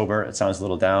little sober, it sounds a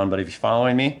little down, but if you're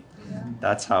following me,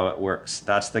 that's how it works.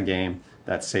 That's the game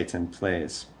that Satan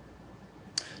plays.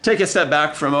 Take a step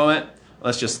back for a moment.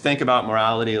 Let's just think about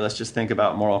morality. Let's just think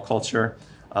about moral culture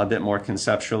a bit more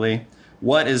conceptually.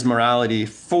 What is morality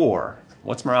for?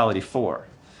 What's morality for?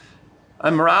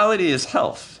 Morality is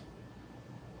health.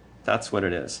 That's what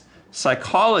it is.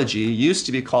 Psychology used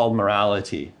to be called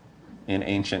morality in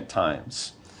ancient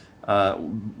times.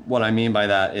 What I mean by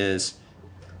that is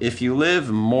if you live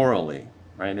morally,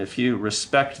 right, if you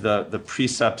respect the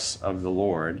precepts of the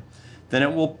Lord, then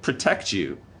it will protect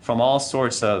you from all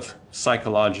sorts of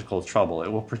psychological trouble.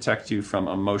 It will protect you from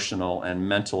emotional and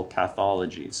mental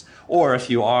pathologies. Or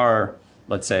if you are,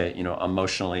 let's say,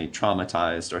 emotionally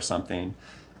traumatized or something,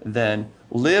 then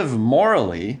live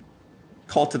morally,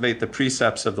 cultivate the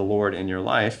precepts of the Lord in your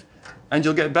life, and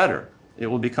you'll get better. It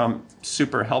will become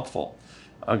super helpful.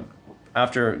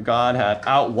 After God had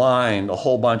outlined a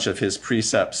whole bunch of his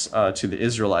precepts to the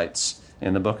Israelites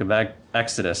in the book of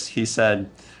Exodus, he said,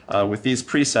 with these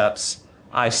precepts,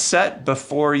 I set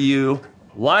before you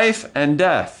life and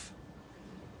death.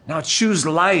 Now choose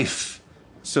life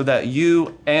so that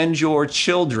you and your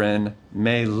children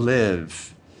may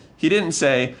live. He didn't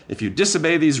say, if you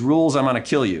disobey these rules, I'm going to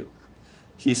kill you.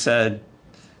 He said,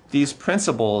 these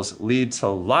principles lead to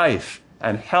life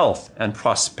and health and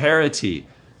prosperity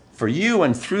for you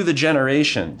and through the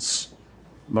generations.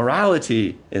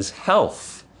 Morality is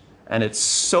health, and it's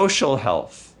social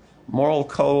health. Moral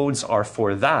codes are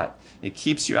for that. It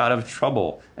keeps you out of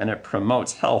trouble, and it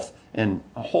promotes health in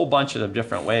a whole bunch of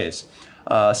different ways.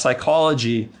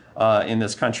 Psychology in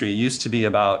this country used to be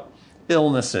about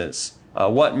illnesses.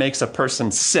 What makes a person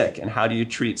sick, and how do you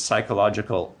treat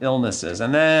psychological illnesses?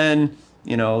 And then,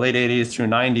 late 80s through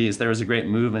 90s, there was a great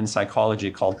move in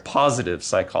psychology called positive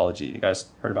psychology. You guys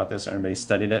heard about this? Everybody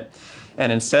studied it?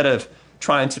 And instead of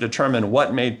trying to determine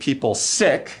what made people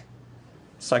sick,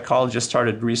 psychologists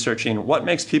started researching what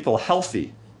makes people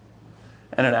healthy.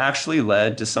 And it actually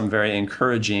led to some very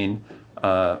encouraging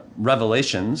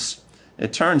revelations.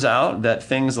 It turns out that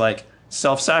things like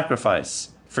self-sacrifice,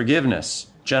 forgiveness,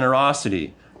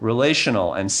 generosity,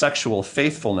 relational and sexual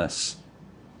faithfulness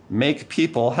make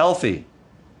people healthy?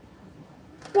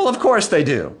 Well, of course they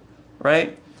do,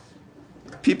 right?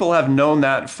 People have known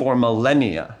that for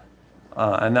millennia,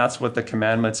 and that's what the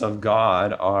commandments of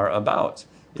God are about.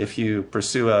 If you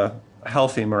pursue a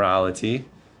healthy morality,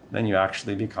 then you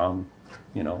actually become,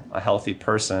 a healthy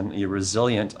person. You're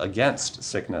resilient against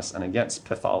sickness and against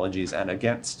pathologies and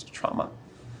against trauma.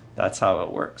 That's how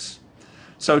it works.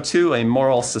 So too, a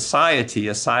moral society,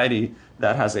 a society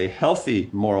that has a healthy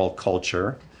moral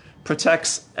culture,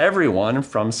 protects everyone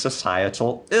from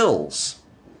societal ills.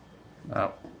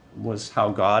 That was how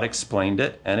God explained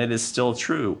it, and it is still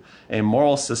true. A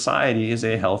moral society is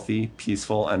a healthy,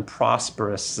 peaceful, and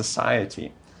prosperous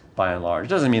society, by and large. It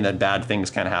doesn't mean that bad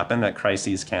things can't happen, that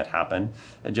crises can't happen.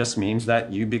 It just means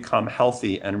that you become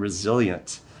healthy and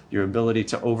resilient. Your ability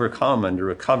to overcome and to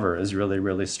recover is really,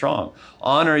 really strong.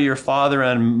 Honor your father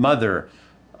and mother,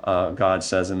 God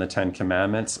says in the Ten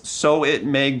Commandments, so it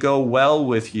may go well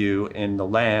with you in the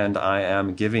land I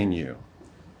am giving you.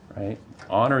 Right?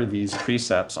 Honor these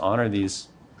precepts, honor these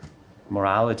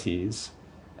moralities,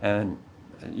 and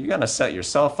you're going to set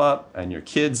yourself up and your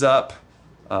kids up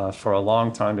for a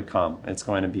long time to come. It's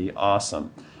going to be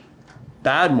awesome.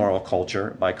 Bad moral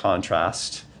culture, by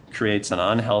contrast, creates an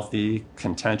unhealthy,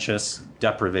 contentious,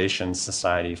 deprivation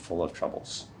society full of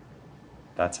troubles.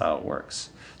 That's how it works.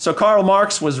 So Karl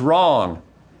Marx was wrong.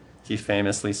 He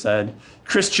famously said,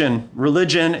 Christian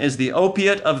religion is the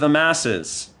opiate of the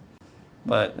masses.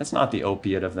 But it's not the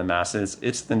opiate of the masses.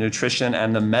 It's the nutrition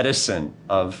and the medicine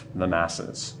of the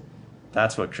masses.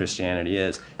 That's what Christianity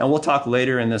is. And we'll talk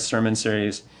later in this sermon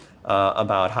series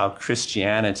about how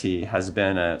Christianity has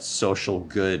been a social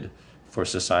good for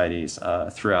societies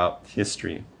throughout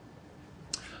history.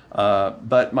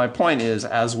 But my point is,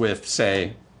 as with,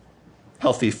 say,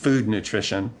 healthy food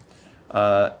nutrition,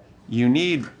 you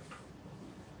need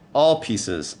all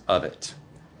pieces of it,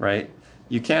 right?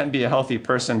 You can't be a healthy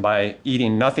person by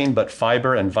eating nothing but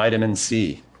fiber and vitamin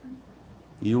C.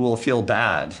 You will feel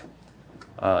bad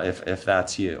if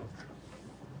that's you.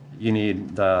 You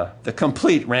need the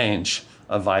complete range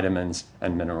of vitamins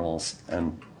and minerals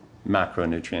and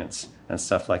macronutrients and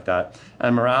stuff like that.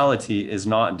 And morality is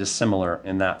not dissimilar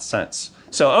in that sense.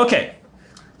 So, okay,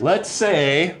 let's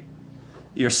say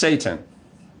you're Satan.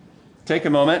 Take a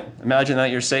moment, imagine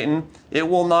that you're Satan. It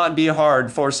will not be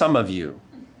hard for some of you.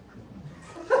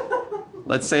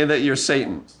 Let's say that you're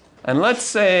Satan. And let's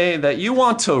say that you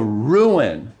want to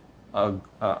ruin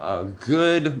a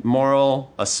good,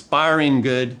 moral, aspiring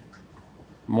good,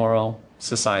 moral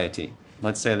society.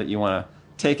 Let's say that you want to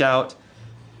take out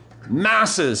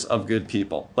masses of good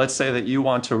people. Let's say that you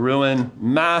want to ruin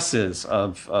masses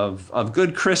of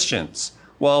good Christians.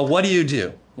 Well, what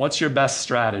do? What's your best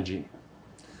strategy?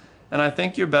 And I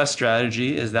think your best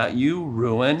strategy is that you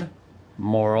ruin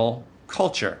moral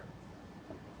culture.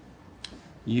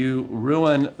 You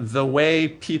ruin the way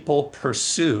people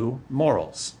pursue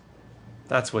morals.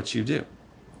 That's what you do.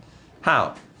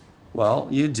 How? Well,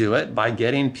 you do it by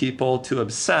getting people to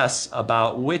obsess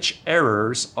about which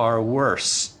errors are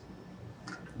worse.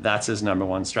 That's his number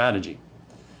one strategy.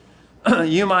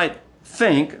 You might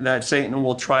think that Satan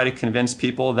will try to convince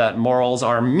people that morals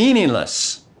are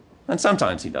meaningless. And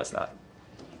sometimes he does that.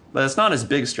 But it's not his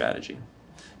big strategy.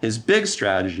 His big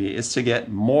strategy is to get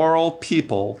moral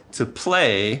people to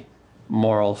play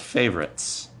moral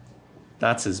favorites.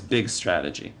 That's his big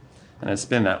strategy. And it's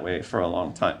been that way for a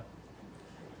long time.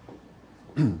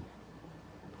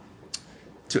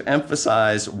 To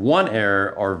emphasize one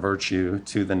error or virtue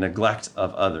to the neglect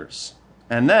of others.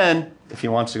 And then, if he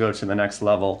wants to go to the next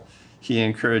level, he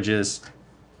encourages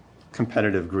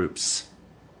competitive groups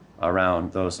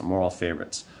around those moral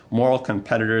favorites. Moral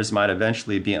competitors might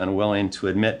eventually be unwilling to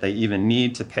admit they even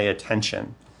need to pay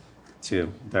attention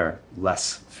to their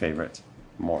less favorite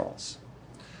morals.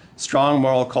 Strong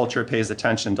moral culture pays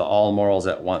attention to all morals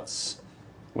at once,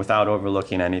 without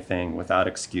overlooking anything, without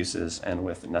excuses, and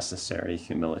with necessary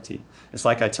humility. It's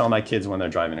like I tell my kids when they're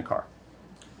driving a car.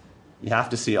 You have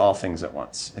to see all things at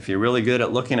once. If you're really good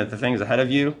at looking at the things ahead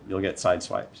of you, you'll get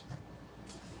sideswiped.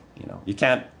 You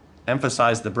can't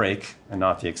emphasize the brake and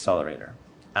not the accelerator.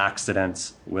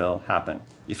 Accidents will happen.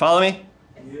 You follow me?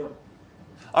 Yeah.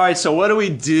 All right, so what do we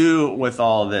do with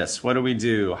all this? What do we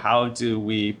do? How do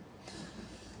we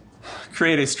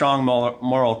create a strong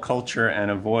moral culture and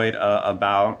avoid a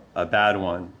bad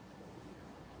one?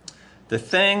 The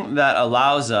thing that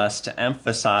allows us to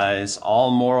emphasize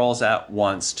all morals at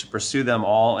once, to pursue them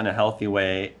all in a healthy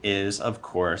way, is, of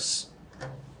course,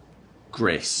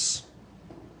 grace.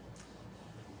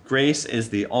 Grace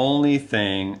is the only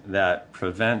thing that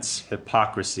prevents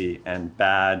hypocrisy and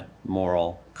bad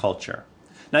moral culture.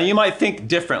 Now, you might think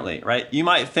differently, right? You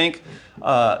might think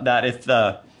that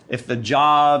if the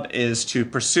job is to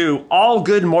pursue all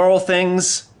good moral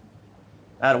things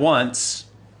at once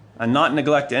and not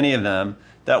neglect any of them,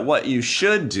 that what you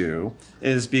should do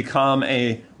is become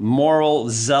a moral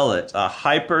zealot, a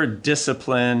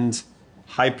hyper-disciplined,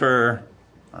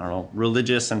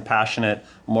 religious and passionate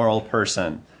moral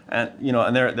person. And,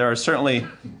 and there are certainly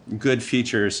good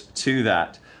features to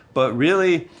that. But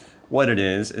really, what it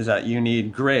is that you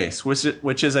need grace,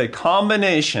 which is a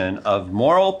combination of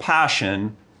moral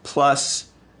passion plus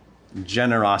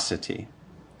generosity.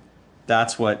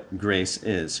 That's what grace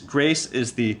is. Grace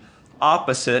is the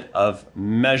opposite of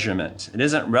measurement. It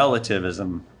isn't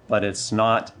relativism, but it's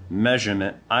not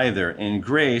measurement either. In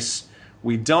grace,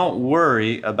 we don't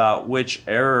worry about which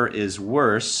error is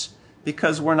worse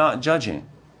because we're not judging.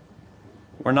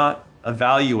 We're not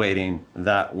evaluating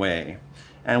that way.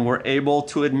 And we're able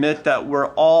to admit that we're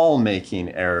all making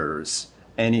errors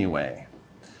anyway.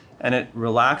 And it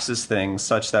relaxes things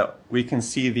such that we can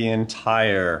see the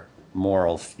entire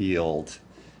moral field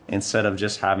instead of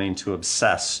just having to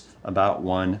obsess about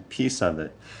one piece of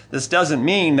it. This doesn't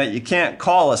mean that you can't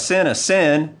call a sin a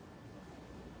sin.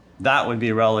 That would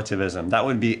be relativism. That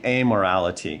would be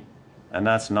amorality. And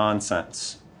that's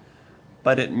nonsense.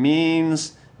 But it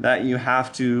means that you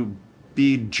have to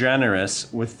be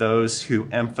generous with those who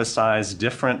emphasize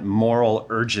different moral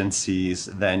urgencies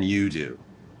than you do.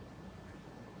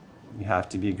 You have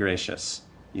to be gracious.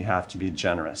 You have to be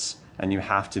generous. And you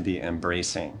have to be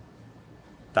embracing.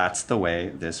 That's the way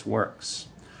this works.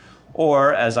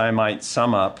 Or, as I might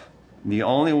sum up, the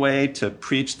only way to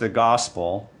preach the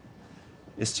gospel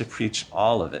is to preach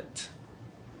all of it.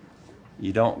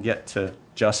 You don't get to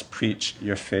just preach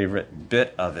your favorite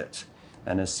bit of it.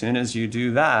 And as soon as you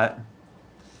do that,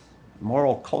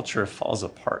 moral culture falls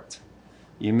apart.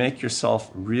 You make yourself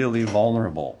really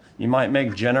vulnerable. You might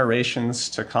make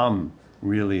generations to come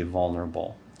really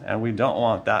vulnerable. And we don't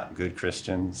want that, good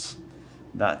Christians.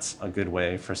 That's a good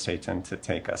way for Satan to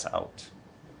take us out.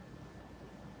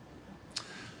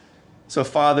 So,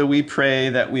 Father, we pray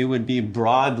that we would be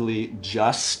broadly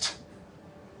just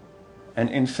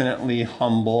and infinitely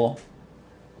humble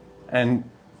and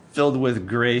filled with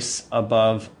grace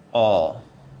above all.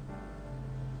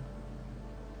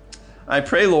 I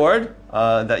pray, Lord,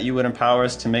 that you would empower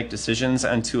us to make decisions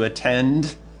and to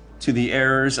attend to the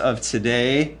errors of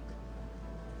today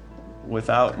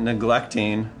without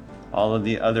neglecting all of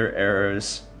the other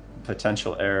errors,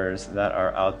 potential errors that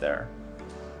are out there.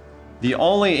 The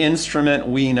only instrument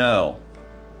we know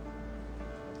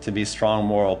to be strong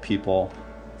moral people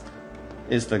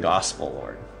is the gospel,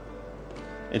 Lord.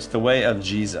 It's the way of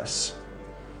Jesus,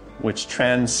 which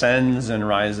transcends and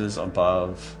rises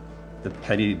above the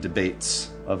petty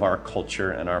debates of our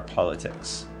culture and our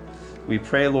politics. We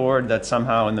pray, Lord, that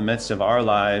somehow in the midst of our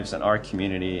lives and our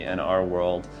community and our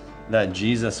world, that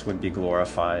Jesus would be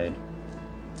glorified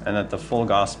and that the full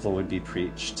gospel would be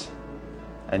preached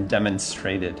and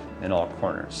demonstrated in all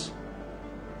corners.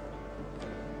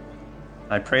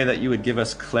 I pray that you would give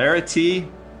us clarity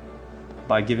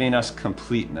by giving us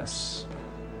completeness,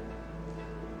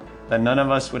 that none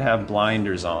of us would have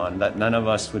blinders on, that none of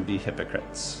us would be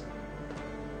hypocrites.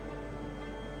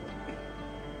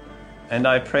 And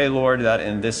I pray, Lord, that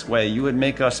in this way you would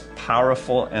make us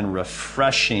powerful and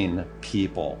refreshing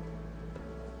people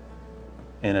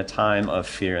in a time of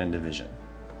fear and division.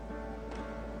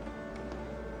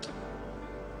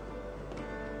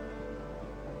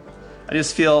 I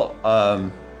just feel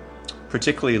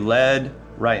particularly led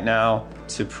right now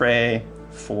to pray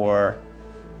for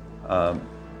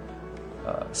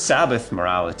Sabbath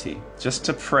morality, just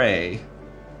to pray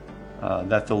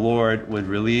that the Lord would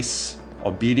release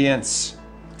obedience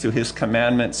to his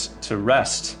commandments to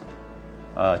rest,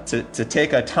 to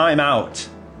take a time out.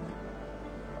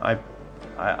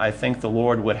 I think the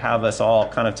Lord would have us all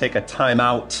kind of take a time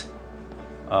out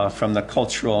from the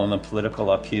cultural and the political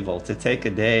upheaval, to take a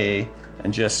day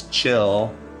and just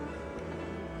chill,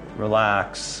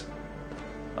 relax,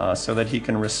 so that he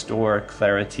can restore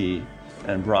clarity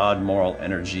and broad moral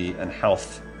energy and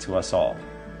health to us all.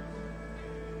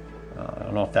 I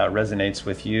don't know if that resonates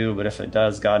with you, but if it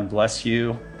does, God bless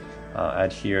you.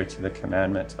 Adhere to the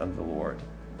commandment of the Lord.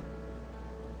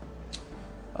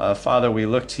 Father, we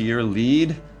look to your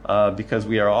lead because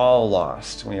we are all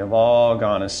lost. We have all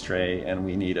gone astray and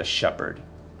we need a shepherd.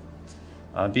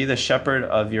 Be the shepherd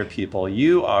of your people.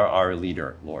 You are our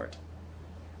leader, Lord.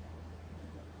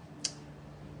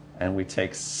 And we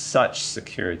take such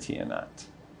security in that.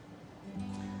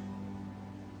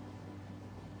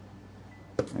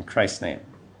 In Christ's name.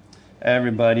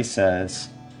 Everybody says,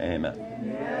 amen.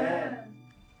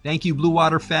 Thank you, Blue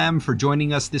Water fam, for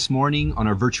joining us this morning on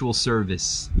our virtual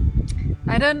service.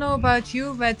 I don't know about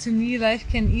you, but to me life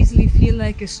can easily feel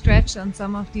like a stretch on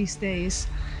some of these days.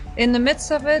 In the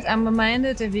midst of it, I'm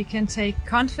reminded that we can take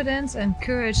confidence and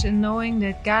courage in knowing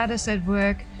that God is at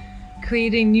work,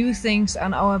 creating new things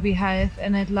on our behalf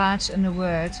and at large in the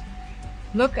world.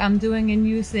 Look, I'm doing a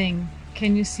new thing.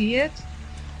 Can you see it?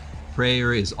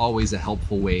 Prayer is always a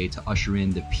helpful way to usher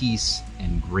in the peace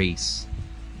and grace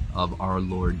of our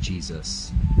Lord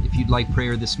Jesus. If you'd like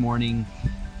prayer this morning,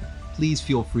 please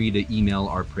feel free to email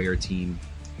our prayer team.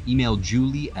 Email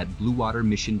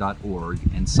julie@bluewatermission.org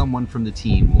and someone from the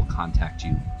team will contact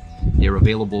you. They're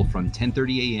available from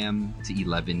 10:30 a.m. to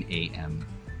 11 a.m.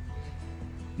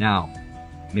 Now,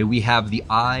 may we have the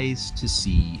eyes to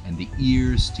see and the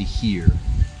ears to hear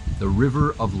the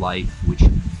river of life which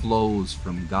flows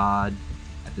from God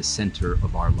at the center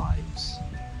of our lives.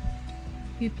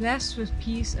 Be blessed with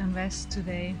peace and rest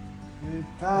today.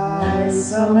 Goodbye,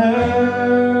 summer.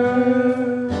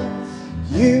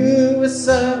 You were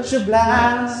such a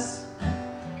blast.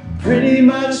 Pretty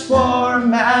much wore a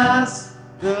mask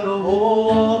the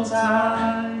whole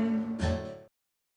time.